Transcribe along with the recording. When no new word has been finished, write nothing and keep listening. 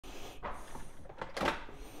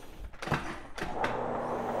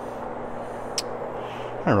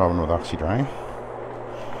Hi, Robin with Oxy-Dry,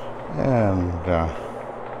 and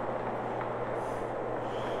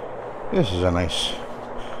this is a nice,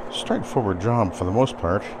 straightforward job for the most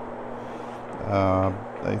part.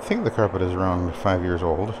 I think the carpet is around 5 years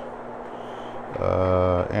old,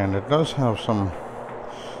 and it does have some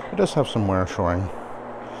wear showing,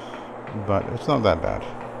 but it's not that bad.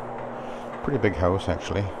 Pretty big house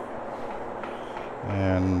actually,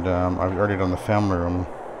 and I've already done the family room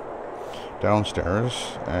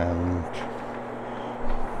downstairs, and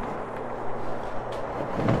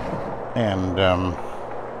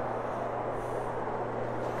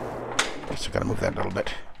guess I gotta move that a little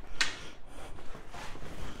bit.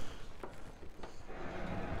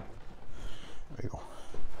 There you go.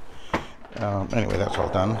 Anyway, that's all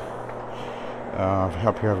done.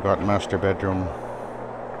 Up here I've got master bedroom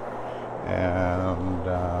and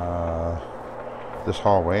this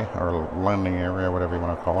hallway or landing area, whatever you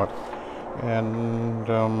want to call it, and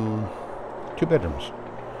 2 bedrooms.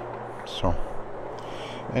 So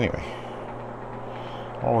anyway,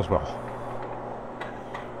 all is well.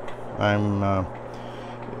 I'm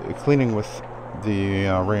cleaning with the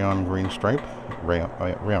Rayon green stripe.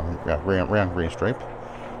 Rayon green stripe.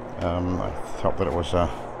 I thought that it was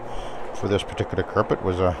for this particular carpet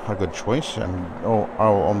was a good choice, and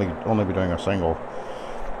I'll only be doing a single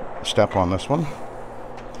step on this one.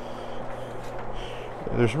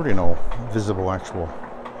 There's really no visible actual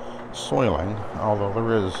soiling, although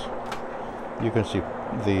there is. You can see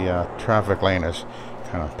the traffic lane is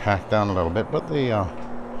kind of packed down a little bit, but the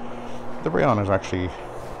Rayon is actually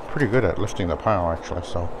pretty good at lifting the pile actually.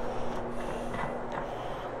 So,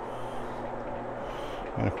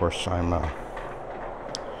 and of course I'm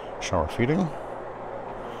shower feeding,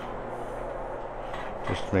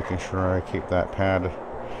 just making sure I keep that pad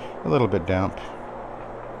a little bit damp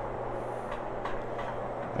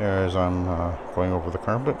as I'm going over the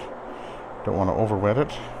carpet. Don't want to over wet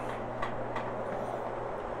it,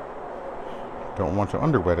 don't want to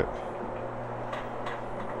under wet it.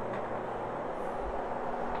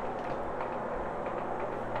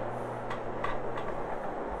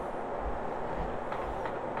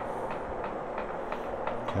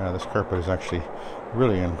 Yeah, this carpet is actually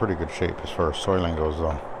really in pretty good shape as far as soiling goes,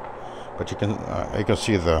 though. But you can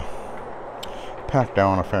see the packed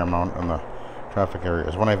down a fair amount in the traffic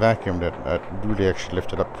areas. When I vacuumed it, it really actually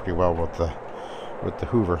lifted up pretty well with the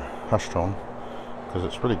Hoover Hush Tone, because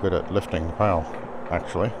it's really good at lifting the pile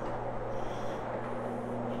actually.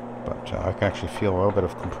 But I can actually feel a little bit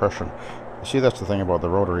of compression. You see, that's the thing about the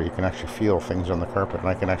rotary. You can actually feel things on the carpet, and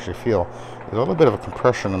I can actually feel there's a little bit of a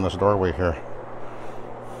compression in this doorway here.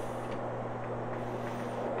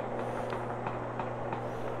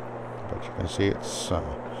 But you can see it's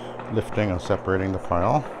lifting and separating the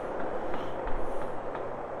pile.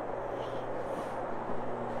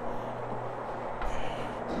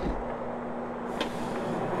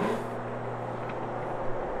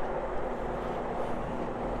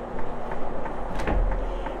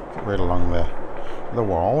 Right along the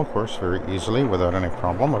wall, of course, very easily without any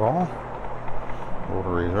problem at all.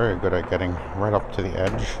 Rotary is very good at getting right up to the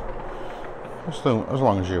edge. As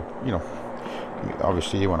long as you know,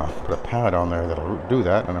 obviously you want to put a pad on there that'll do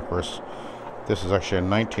that. And of course, this is actually a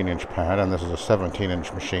 19-inch pad, and this is a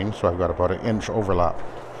 17-inch machine, so I've got about an inch overlap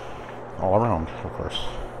all around, of course.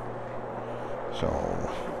 So,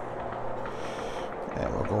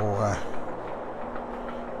 and we'll go.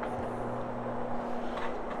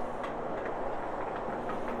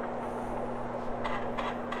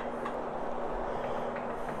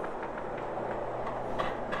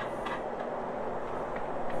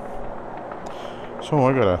 So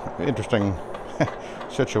I got an interesting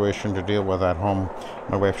situation to deal with at home.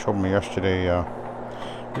 My wife showed me yesterday.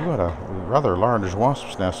 We got a rather large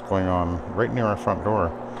wasp's nest going on right near our front door.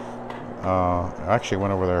 I actually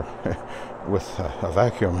went over there with a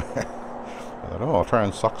vacuum. I thought, oh, I'll try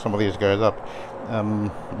and suck some of these guys up.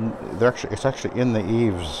 It's actually in the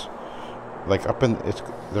eaves, like up in.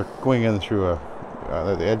 They're going in through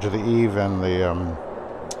the edge of the eave and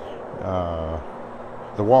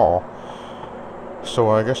the wall. So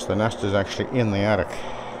I guess the nest is actually in the attic,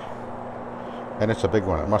 and it's a big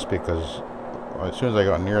one. It must be, because as soon as I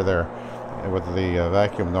got near there with the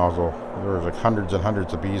vacuum nozzle, there was like hundreds and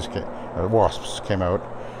hundreds of wasps came out.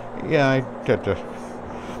 Yeah, I had to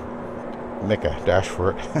make a dash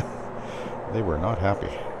for it. They were not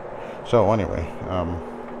happy. So anyway,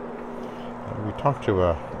 we talked to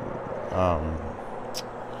a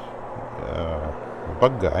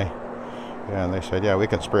bug guy. And they said, yeah, we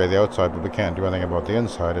can spray the outside, but we can't do anything about the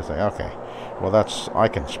inside. I say, okay, well, I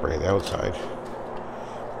can spray the outside.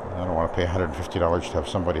 I don't want to pay $150 to have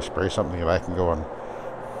somebody spray something that I can go and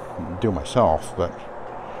do myself, but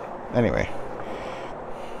anyway.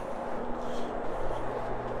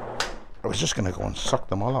 I was just going to go and suck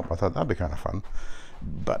them all up. I thought that'd be kind of fun,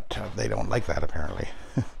 but they don't like that apparently.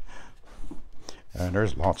 And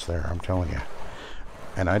there's lots there, I'm telling you.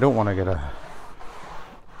 And I don't want to get a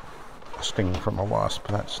sting from a wasp.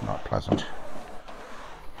 That's not pleasant.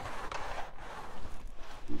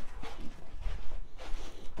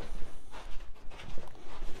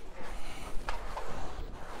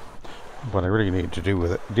 But I really need to deal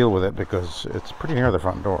with it because it's pretty near the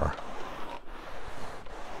front door.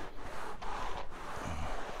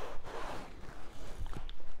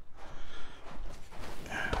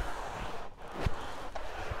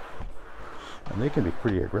 And they can be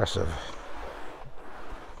pretty aggressive.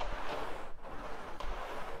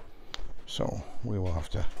 So we will have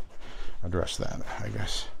to address that, I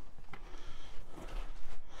guess.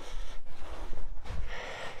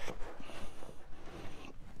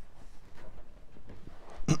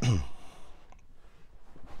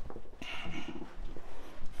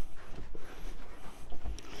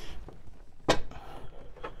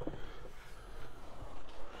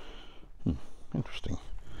 Interesting.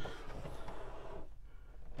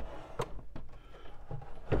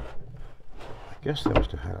 I guess they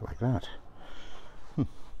must have had it like that.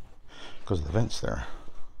 Because of the vents there.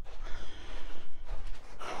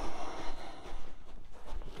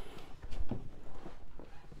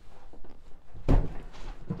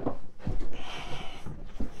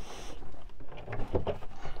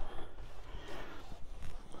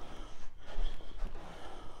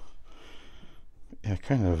 Yeah,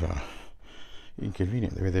 kind of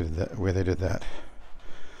inconvenient the way they did that.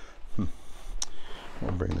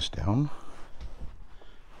 We'll bring this down.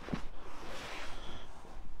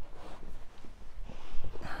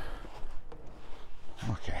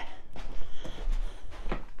 Okay.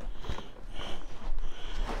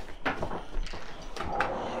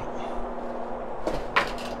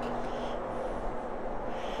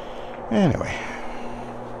 Anyway.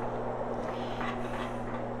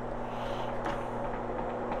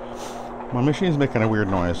 My machine's making a weird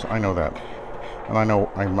noise. I know that. And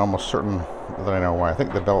I'm almost certain that I know why. I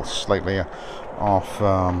think the belt's slightly off.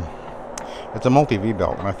 It's a multi-V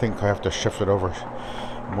belt, and I think I have to shift it over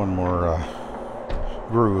one more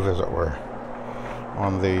groove, as it were,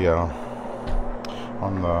 on the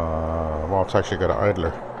well, it's actually got an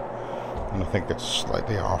idler, and I think it's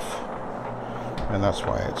slightly off, and that's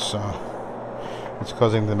why it's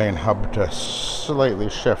causing the main hub to slightly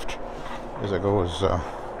shift as it goes,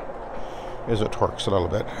 as it torques a little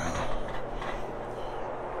bit.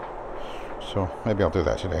 So maybe I'll do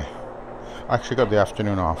that today. I actually got the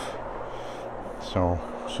afternoon off, so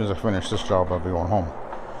as soon as I finish this job I'll be going home,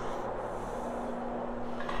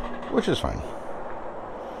 which is fine.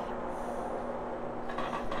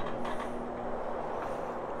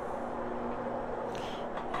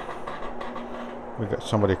 We got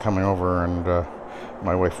somebody coming over, and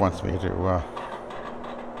my wife wants me to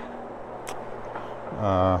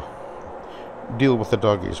deal with the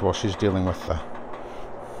doggies while she's dealing with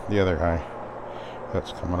the other guy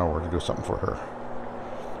that's coming over to do something for her.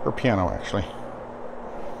 Her piano, actually.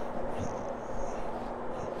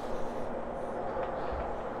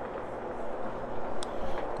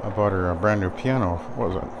 I bought her a brand new piano. What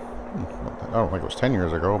was it? I don't think it was 10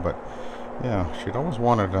 years ago, but yeah, she'd always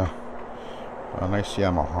wanted a nice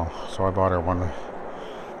Yamaha, so I bought her one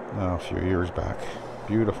a few years back.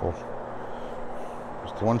 Beautiful.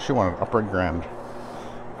 It's the one she wanted, upright grand.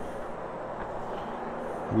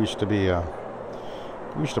 We used to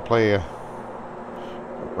play.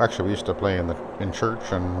 Actually, we used to play in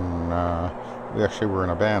church, and we actually were in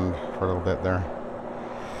a band for a little bit there.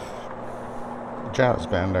 Jazz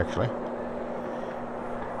band, actually.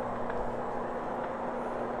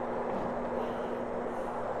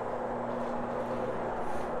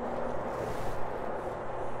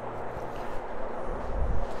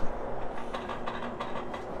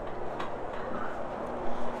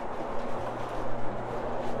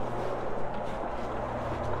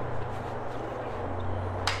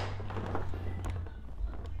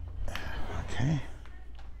 Okay.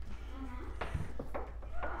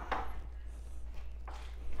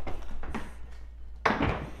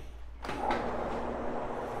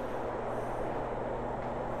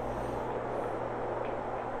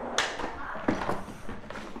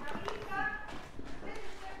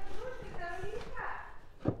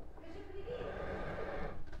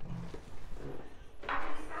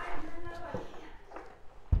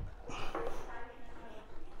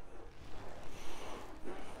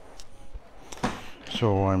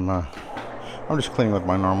 So I'm just cleaning with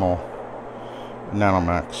my normal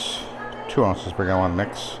Nanomax 2 ounces per gallon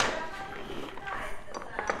mix.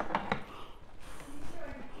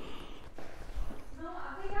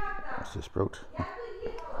 throat.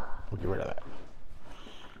 We'll get rid of that.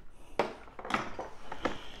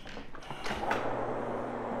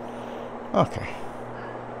 Okay.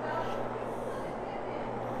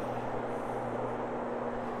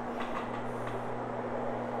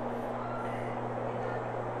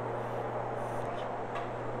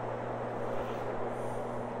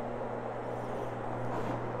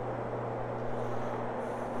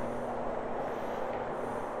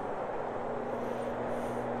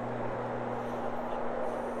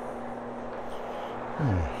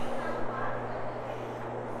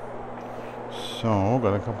 So,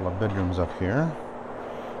 got a couple of bedrooms up here.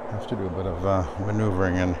 Have to do a bit of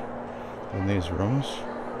maneuvering in these rooms.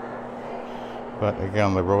 But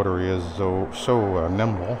again, the rotary is so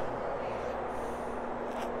nimble.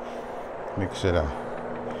 Makes it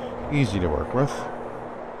easy to work with.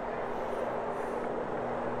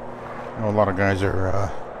 I know a lot of guys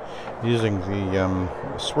are using the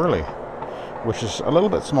swirly, which is a little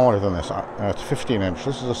bit smaller than this. It's 15 inch.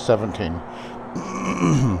 This is a 17.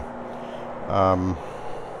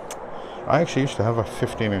 I actually used to have a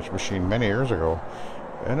 15-inch machine many years ago,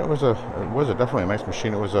 and it was definitely a nice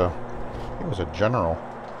machine. It was a General.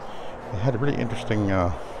 It had really interesting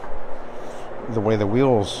the way the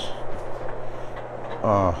wheels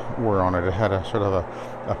were on it. It had a sort of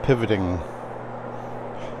a pivoting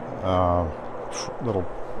little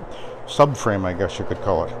subframe, I guess you could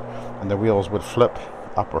call it, and the wheels would flip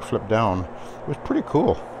up or flip down. It was pretty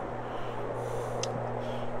cool.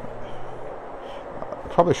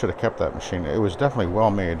 Probably should have kept that machine. It was definitely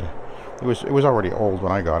well made. It was already old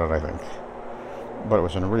when I got it, I think, but it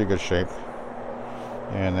was in really good shape.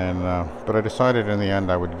 And then, but I decided in the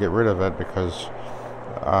end I would get rid of it because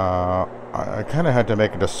I kind of had to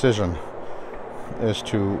make a decision as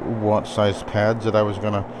to what size pads that I was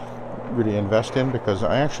going to really invest in, because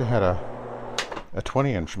I actually had a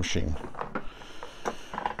 20-inch machine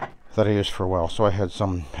that I used for a while. So I had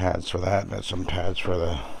some pads for that, and I had some pads for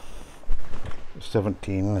the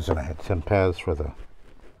 17s, and I had some pads for the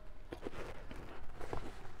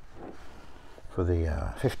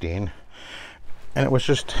 15, and it was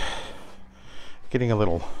just getting a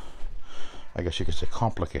little, I guess you could say,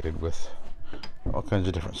 complicated with all kinds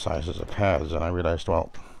of different sizes of pads. And I realized,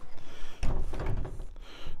 well,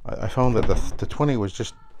 I found that the 20 was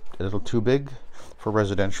just a little too big for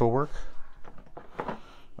residential work.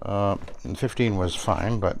 And 15 was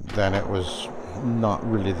fine, but then it was not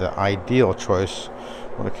really the ideal choice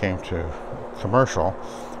when it came to commercial,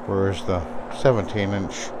 whereas the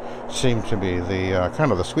 17-inch seemed to be the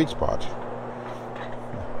kind of the sweet spot.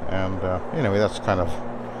 And anyway, that's kind of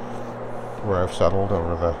where I've settled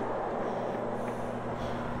over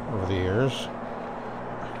the years.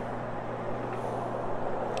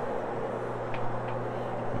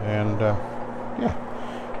 And yeah,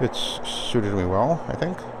 it's suited me well, I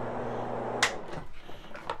think.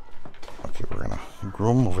 Okay, we're gonna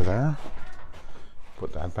groom over there.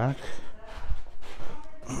 Put that back.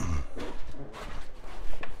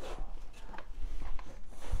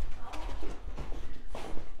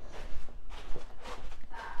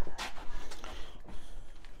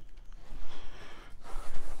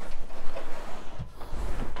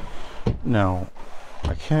 Now,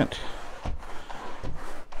 I can't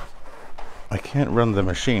run the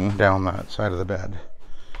machine down that side of the bed.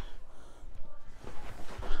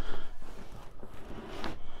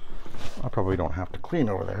 I probably don't have to clean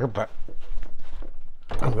over there, but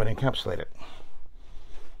I'm going to encapsulate it.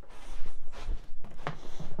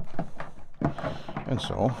 And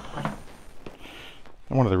so,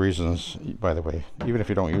 one of the reasons, by the way, even if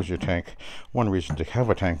you don't use your tank, one reason to have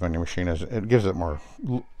a tank on your machine is it gives it more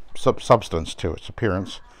substance to its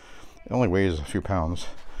appearance. It only weighs a few pounds,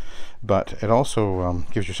 but it also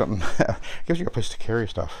gives you something, gives you a place to carry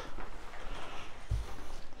stuff,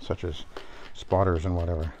 such as spotters and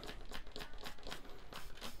whatever.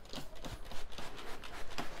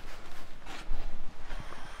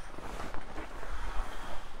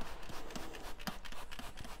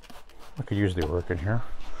 I could use the work in here,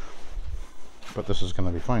 but this is going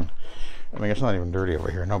to be fine. I mean, it's not even dirty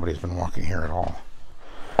over here. Nobody's been walking here at all.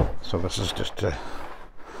 So this is just to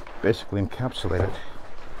basically encapsulate it.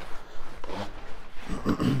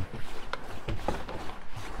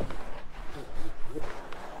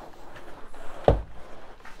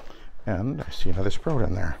 And I see another sprout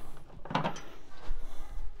in there.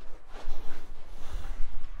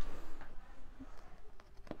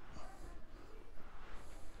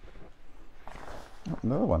 Oh,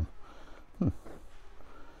 another one. Yeah,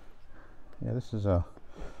 this is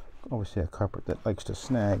obviously a carpet that likes to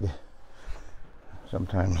snag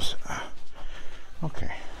sometimes.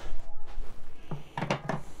 Okay.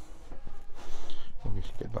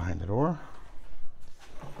 Get behind the door.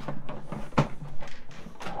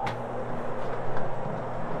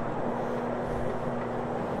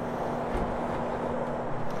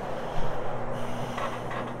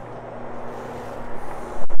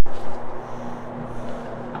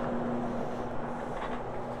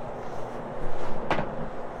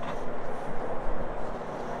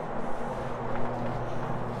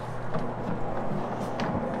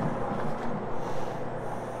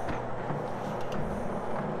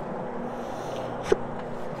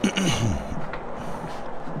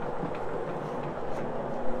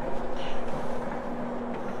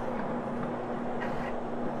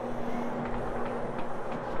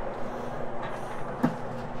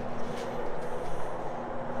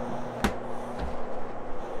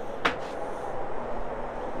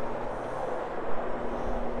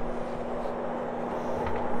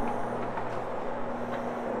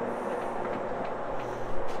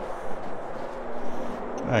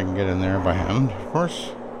 I can get in there by hand, of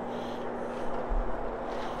course.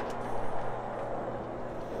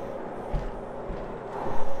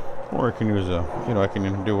 Or I can use I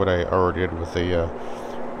can do what I already did with the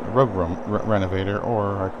rug renovator,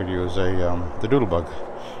 or I could use the Doodlebug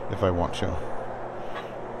if I want to.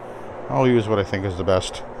 I'll use what I think is the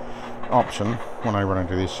best option when I run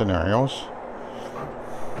into these scenarios.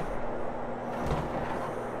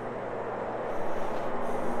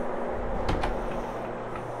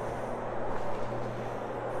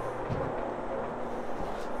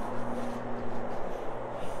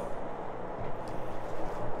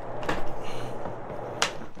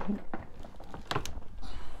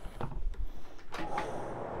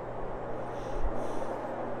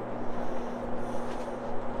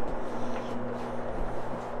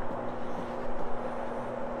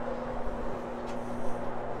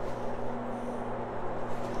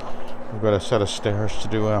 We've got a set of stairs to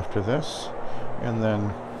do after this, and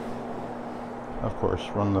then of course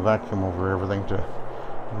run the vacuum over everything to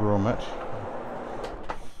groom it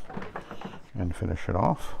and finish it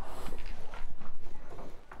off.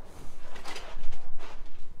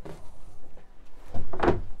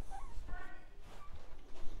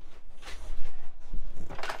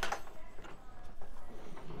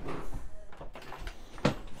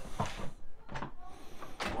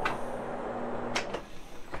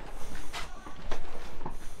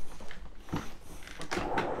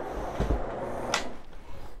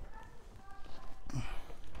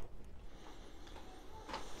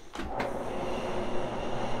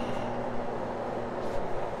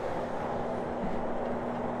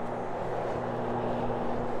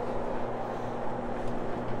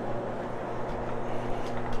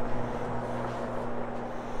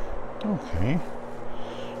 Okay,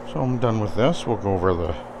 so I'm done with this. We'll go over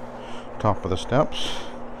the top of the steps.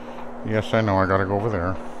 Yes, I know, I gotta go over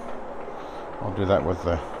there. I'll do that with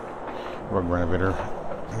the rug renovator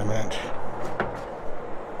in a minute.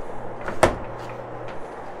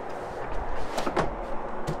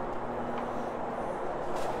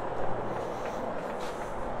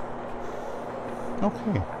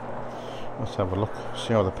 Okay, let's have a look,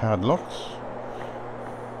 see how the pad looks.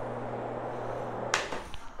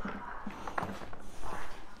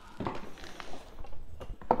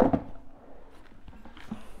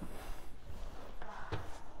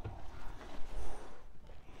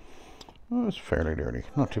 Oh, it's fairly dirty,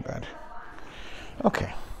 not too bad.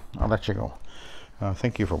 Okay, I'll let you go.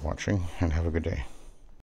 Thank you for watching, and have a good day.